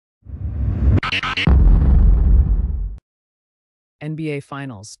NBA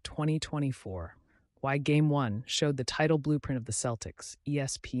Finals 2024. Why Game 1 showed the title blueprint of the Celtics,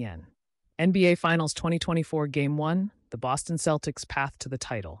 ESPN. NBA Finals 2024 Game 1, the Boston Celtics path to the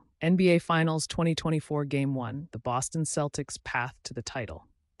title. NBA Finals 2024 Game 1, the Boston Celtics path to the title.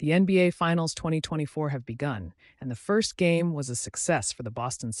 The NBA Finals 2024 have begun, and the first game was a success for the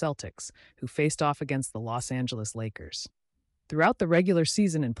Boston Celtics, who faced off against the Los Angeles Lakers. Throughout the regular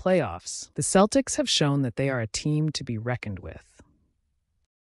season and playoffs, the Celtics have shown that they are a team to be reckoned with.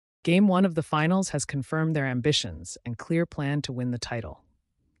 Game 1 of the finals has confirmed their ambitions and clear plan to win the title.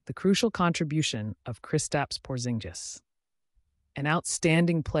 The crucial contribution of Kristaps Porzingis, an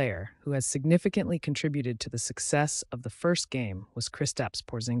outstanding player who has significantly contributed to the success of the first game, was Kristaps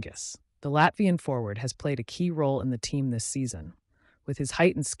Porzingis. The Latvian forward has played a key role in the team this season. With his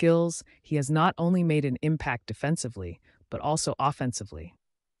height and skills, he has not only made an impact defensively, but also offensively.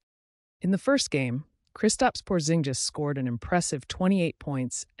 In the first game, Kristaps Porzingis scored an impressive 28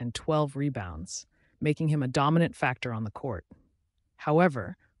 points and 12 rebounds, making him a dominant factor on the court.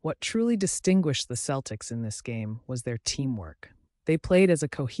 However, what truly distinguished the Celtics in this game was their teamwork. They played as a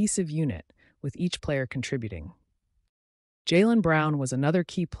cohesive unit, with each player contributing. Jaylen Brown was another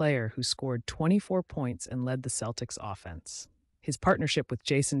key player who scored 24 points and led the Celtics' offense. His partnership with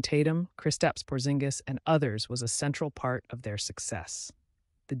Jason Tatum, Kristaps Porzingis, and others was a central part of their success.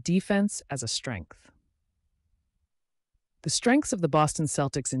 The defense as a strength. The strengths of the Boston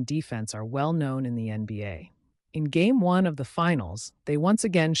Celtics in defense are well known in the NBA. In Game 1 of the finals, they once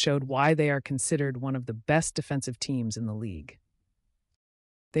again showed why they are considered one of the best defensive teams in the league.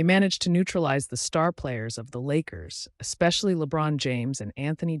 They managed to neutralize the star players of the Lakers, especially LeBron James and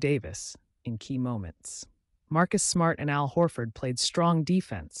Anthony Davis, in key moments. Marcus Smart and Al Horford played strong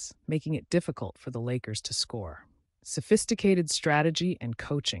defense, making it difficult for the Lakers to score. Sophisticated strategy and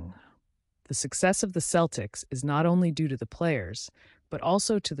coaching. The success of the Celtics is not only due to the players, but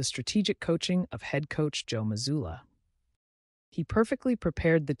also to the strategic coaching of head coach Joe Mazzulla. He perfectly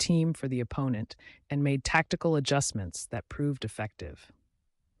prepared the team for the opponent and made tactical adjustments that proved effective.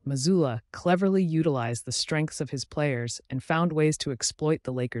 Mazzulla cleverly utilized the strengths of his players and found ways to exploit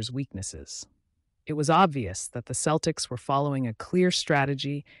the Lakers' weaknesses. It was obvious that the Celtics were following a clear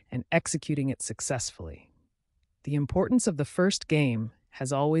strategy and executing it successfully. The importance of the first game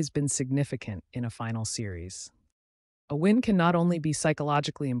has always been significant in a final series. A win can not only be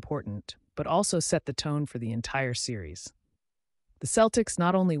psychologically important, but also set the tone for the entire series. The Celtics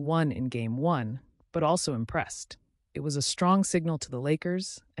not only won in Game 1, but also impressed. It was a strong signal to the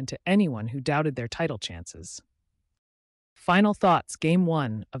Lakers and to anyone who doubted their title chances. Final thoughts. Game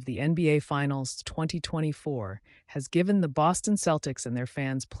 1 of the NBA Finals 2024 has given the Boston Celtics and their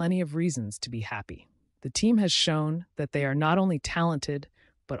fans plenty of reasons to be happy. The team has shown that they are not only talented,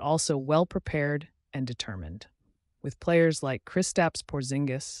 but also well-prepared and determined. With players like Kristaps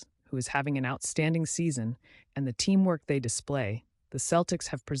Porzingis, who is having an outstanding season, and the teamwork they display, the Celtics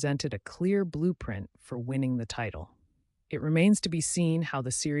have presented a clear blueprint for winning the title. It remains to be seen how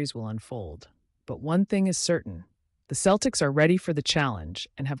the series will unfold. But one thing is certain. The Celtics are ready for the challenge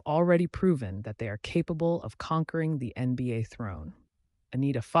and have already proven that they are capable of conquering the NBA throne.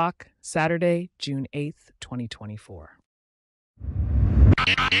 Anita Falk, Saturday, June 8, 2024.